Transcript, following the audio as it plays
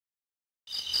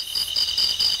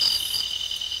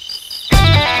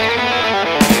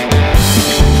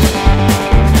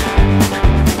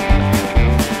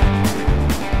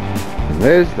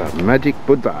There's the magic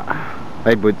Buddha.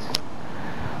 Hey Buds.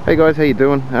 Hey guys, how you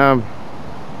doing?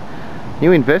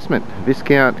 New investment,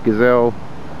 Viscount Gazelle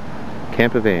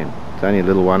camper van. It's only a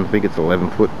little one. I think it's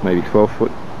 11 foot, maybe 12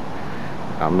 foot.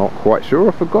 I'm not quite sure,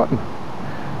 I've forgotten.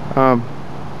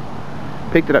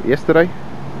 Picked it up yesterday.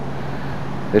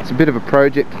 It's a bit of a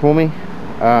project for me.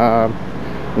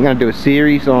 I'm going to do a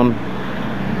series on,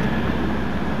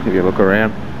 give you a look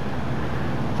around.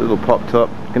 It's a little pop top.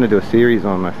 Going to do a series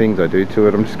on the things I do to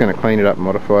it. I'm just going to clean it up and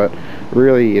modify it.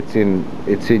 Really, it's in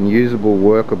usable,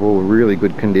 workable, really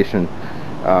good condition.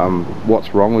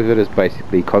 What's wrong with it is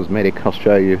basically cosmetic. I'll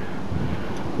show you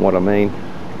what I mean.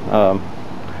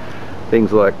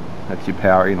 Things like, that's your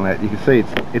power inlet. You can see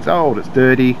it's old, it's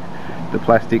dirty. The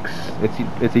plastics,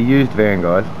 it's a used van,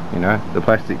 guys. You know, the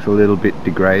plastic's a little bit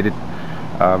degraded.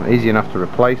 Easy enough to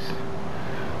replace.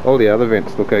 All the other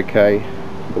vents look okay.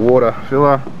 The water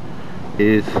filler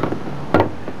is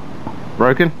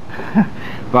broken,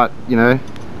 but you know,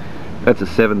 that's a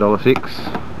 $7 fix.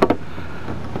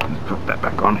 Let's put that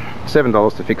back on.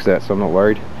 $7 to fix that, so I'm not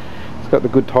worried. It's got the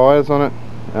good tyres on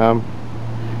it.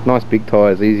 Nice big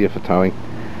tyres, easier for towing.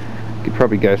 Could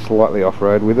probably go slightly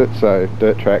off-road with it, so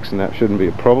dirt tracks and that shouldn't be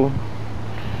a problem.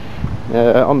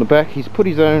 On the back, he's put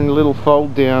his own little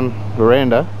fold-down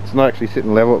veranda. It's not actually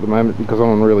sitting level at the moment because I'm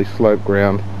on really sloped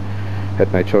ground.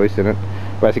 Had no choice in it.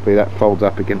 Basically, that folds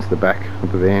up against the back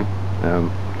of the van.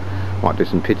 Might do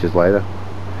some pictures later.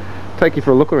 Take you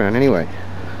for a look around anyway.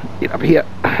 Get up here.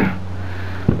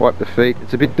 Wipe the feet.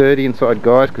 It's a bit dirty inside,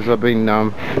 guys, because I've been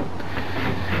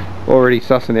already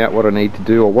sussing out what I need to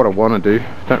do or what I want to do.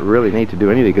 Don't really need to do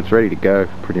anything. It's ready to go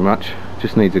pretty much.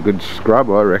 Just needs a good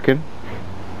scrub, I reckon.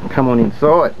 Come on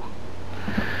inside.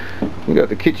 We've got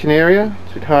the kitchen area.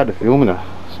 It's a bit hard to film in a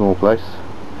small place,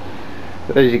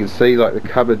 but as you can see, like the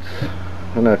cupboards,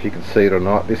 I don't know if you can see it or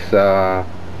not, this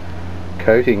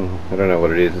coating, I don't know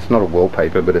what it is. It's not a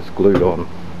wallpaper, but it's glued on.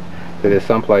 So there's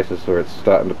some places where it's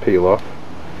starting to peel off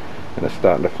and it's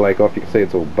starting to flake off. You can see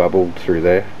it's all bubbled through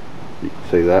there. You can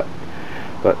see that.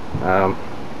 But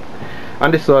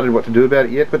undecided what to do about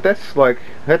it yet, but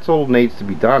that's all needs to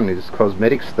be done, is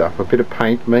cosmetic stuff. A bit of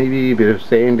paint, maybe a bit of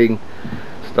sanding,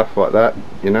 stuff like that,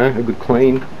 you know, a good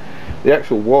clean. The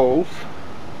actual walls,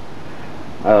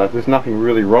 there's nothing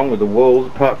really wrong with the walls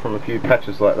apart from a few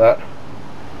patches like that.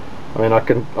 I mean, I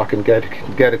can go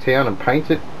to town and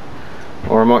paint it,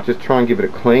 or I might just try and give it a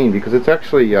clean, because it's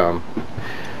actually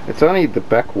it's only the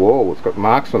back wall. It's got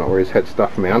marks on it where he's had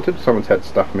stuff mounted. Someone's had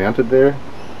stuff mounted there,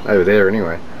 over there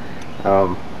anyway.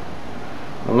 I'm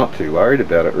not too worried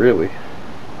about it really.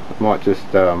 I might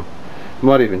just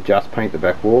might even just paint the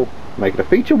back wall, make it a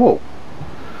feature wall.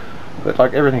 But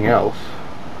like everything else,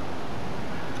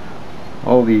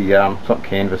 all the it's not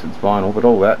canvas, it's vinyl, but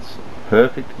all that's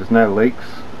perfect. There's no leaks.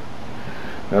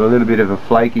 Got a little bit of a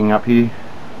flaking up here.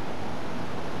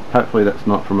 Hopefully that's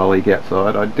not from a leak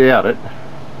outside. I doubt it.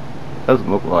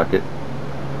 Doesn't look like it.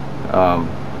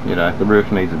 You know, the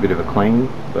roof needs a bit of a clean,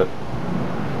 but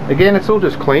again, it's all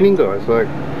just cleaning, guys. Like,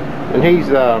 and he's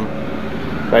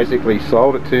basically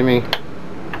sold it to me.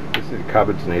 The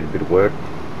cupboards need a bit of work.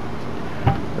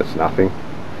 That's nothing.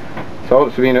 Sold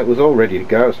it to me and it was all ready to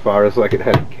go, as far as like it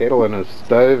had a kettle and a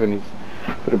stove, and he's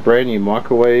put a brand new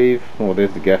microwave. Oh,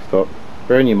 there's the gas top.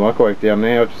 Brand new microwave down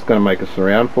there. I'm just going to make a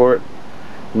surround for it,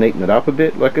 neaten it up a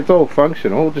bit. Like, it's all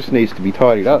functional, it just needs to be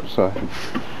tidied up. So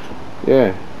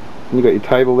yeah, and you got your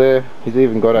table there. He's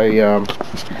even got a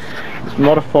it's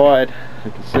modified,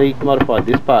 you can see, modified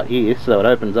this part here so it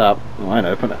opens up. I won't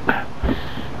open it,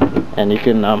 and you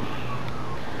can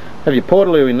have your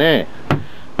portaloo in there.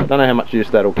 I don't know how much use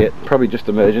that'll get, probably just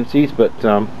emergencies, but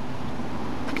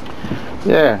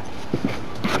yeah,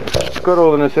 got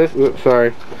all the necessities.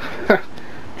 Sorry,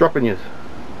 dropping yous.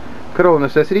 Got all the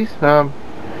necessities.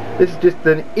 This is just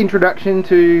an introduction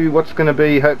to what's going to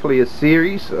be hopefully a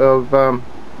series of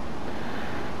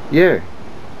yeah,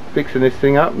 fixing this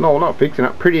thing up. No, not fixing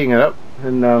up, prettying it up,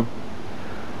 and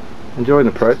enjoying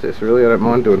the process really. I don't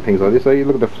mind doing things like this. So you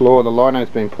look at the floor, the lino's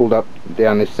been pulled up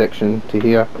down this section to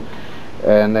here,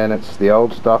 and then it's the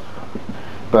old stuff.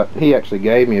 But he actually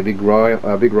gave me a big roll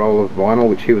of vinyl,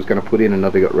 which he was going to put in and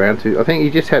never got round to. I think he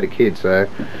just had a kid, so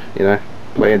you know,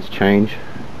 plans change.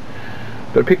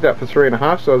 But I picked it up for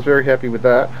 $3.50, so I was very happy with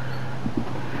that.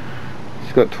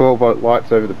 It's got 12-volt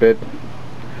lights over the bed.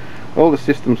 All the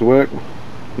systems work.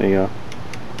 The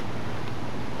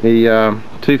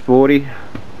 240,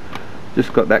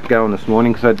 just got that going this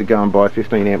morning because I had to go and buy a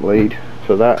 15 amp lead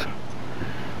for that.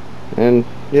 And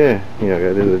yeah, here I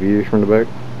go, there's the view from the back.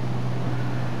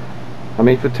 I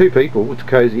mean, for two people it's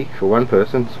cozy. For one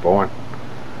person it's fine.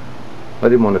 I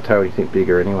didn't want to tow anything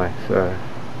bigger anyway. So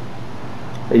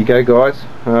there you go, guys.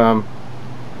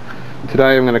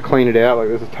 Today I'm going to clean it out. Like,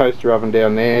 there's a toaster oven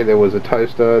down there, there was a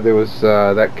toaster, there was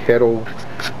that kettle,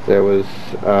 there was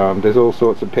there's all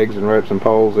sorts of pegs and ropes and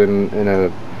poles in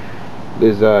a,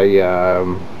 there's a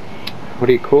what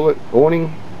do you call it,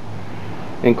 awning,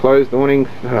 enclosed awning.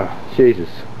 Jesus,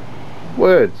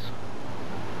 words.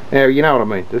 Now you know what I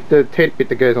mean, the tent bit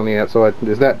that goes on the outside,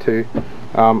 there's that too.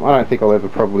 I don't think I'll ever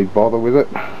probably bother with it.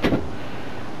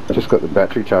 Just got the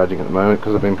battery charging at the moment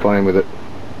because I've been playing with it,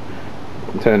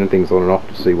 turning things on and off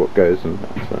to see what goes, and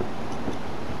so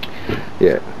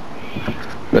yeah.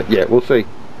 But yeah, we'll see.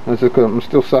 I'm still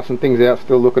sussing things out,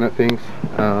 still looking at things.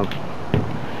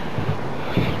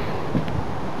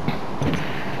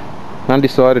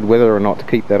 Undecided whether or not to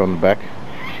keep that on the back,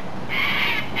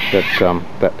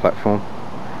 that platform.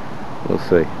 We'll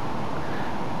see.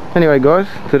 Anyway, guys,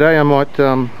 today I might,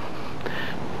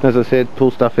 as I said,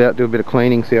 pull stuff out, do a bit of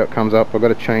cleaning, see how it comes up. I've got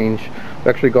to change. I've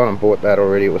actually gone and bought that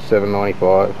already. It was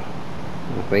 $7.95,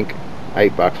 I think,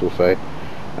 $8 we'll say.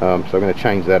 So I'm going to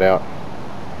change that out,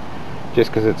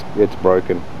 just because it's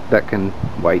broken. That can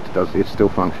wait. It's still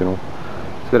functional.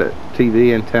 It's got a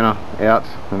TV antenna out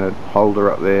and a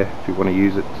holder up there if you want to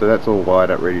use it. So that's all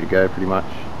wired up, ready to go pretty much.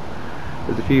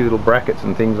 There's a few little brackets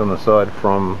and things on the side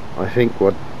from, I think,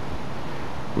 what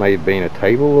may have been a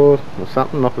table or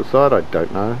something off the side, I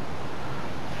don't know.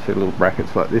 See little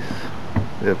brackets like this.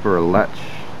 They're for a latch.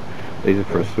 These are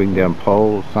for a swing down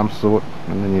pole of some sort,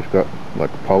 and then you've got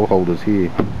like pole holders here.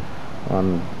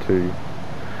 1, 2,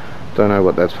 don't know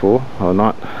what that's for or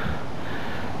not.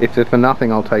 If they're for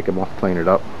nothing, I'll take them off, clean it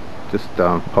up, just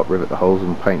pop rivet the holes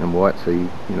and paint them white, so you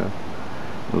know,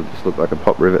 it'll just look like a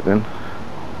pop rivet then.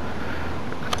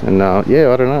 And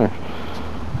yeah, I don't know,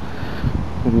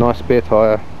 a nice spare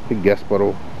tyre, big gas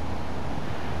bottle.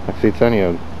 Actually it's only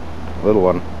a little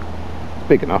one, it's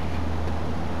big enough,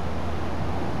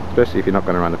 especially if you're not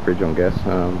going to run the fridge on gas.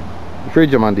 The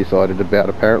fridge I'm undecided about.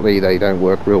 Apparently they don't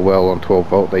work real well on 12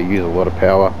 volt, they use a lot of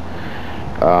power.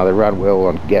 They run well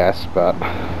on gas, but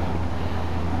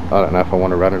I don't know if I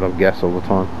want to run it on gas all the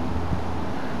time.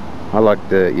 I like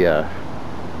the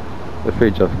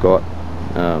fridge I've got,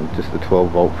 just the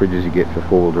 12 volt fridges you get for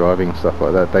 4-wheel driving and stuff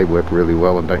like that. They work really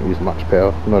well and don't use much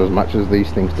power, not as much as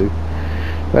these things do.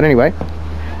 But anyway,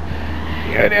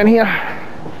 go down here.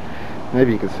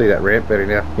 Maybe you can see that ramp better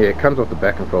now. Yeah, it comes off the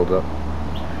back and folds up.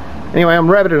 Anyway, I'm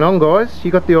rabbiting on, guys.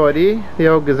 You got the idea, the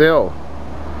old Gazelle.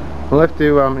 I'll have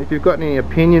to, if you've got any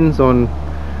opinions on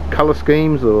colour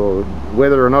schemes or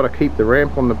whether or not I keep the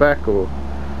ramp on the back, or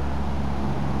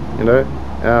you know,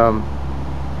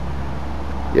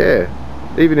 yeah,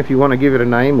 even if you want to give it a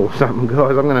name or something,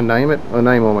 guys, I'm going to name it. I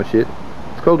name all my shit.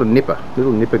 It's called a Nipper,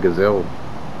 little Nipper Gazelle,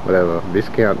 whatever,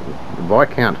 Viscount,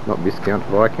 Viscount, not Viscount,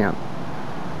 Viscount,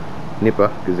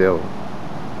 Nipper Gazelle.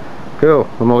 Cool,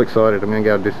 I'm all excited. I'm going to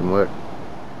go and do some work.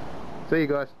 See you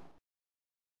guys.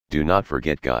 Do not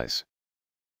forget, guys.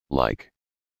 Like,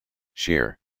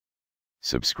 share,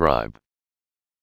 subscribe.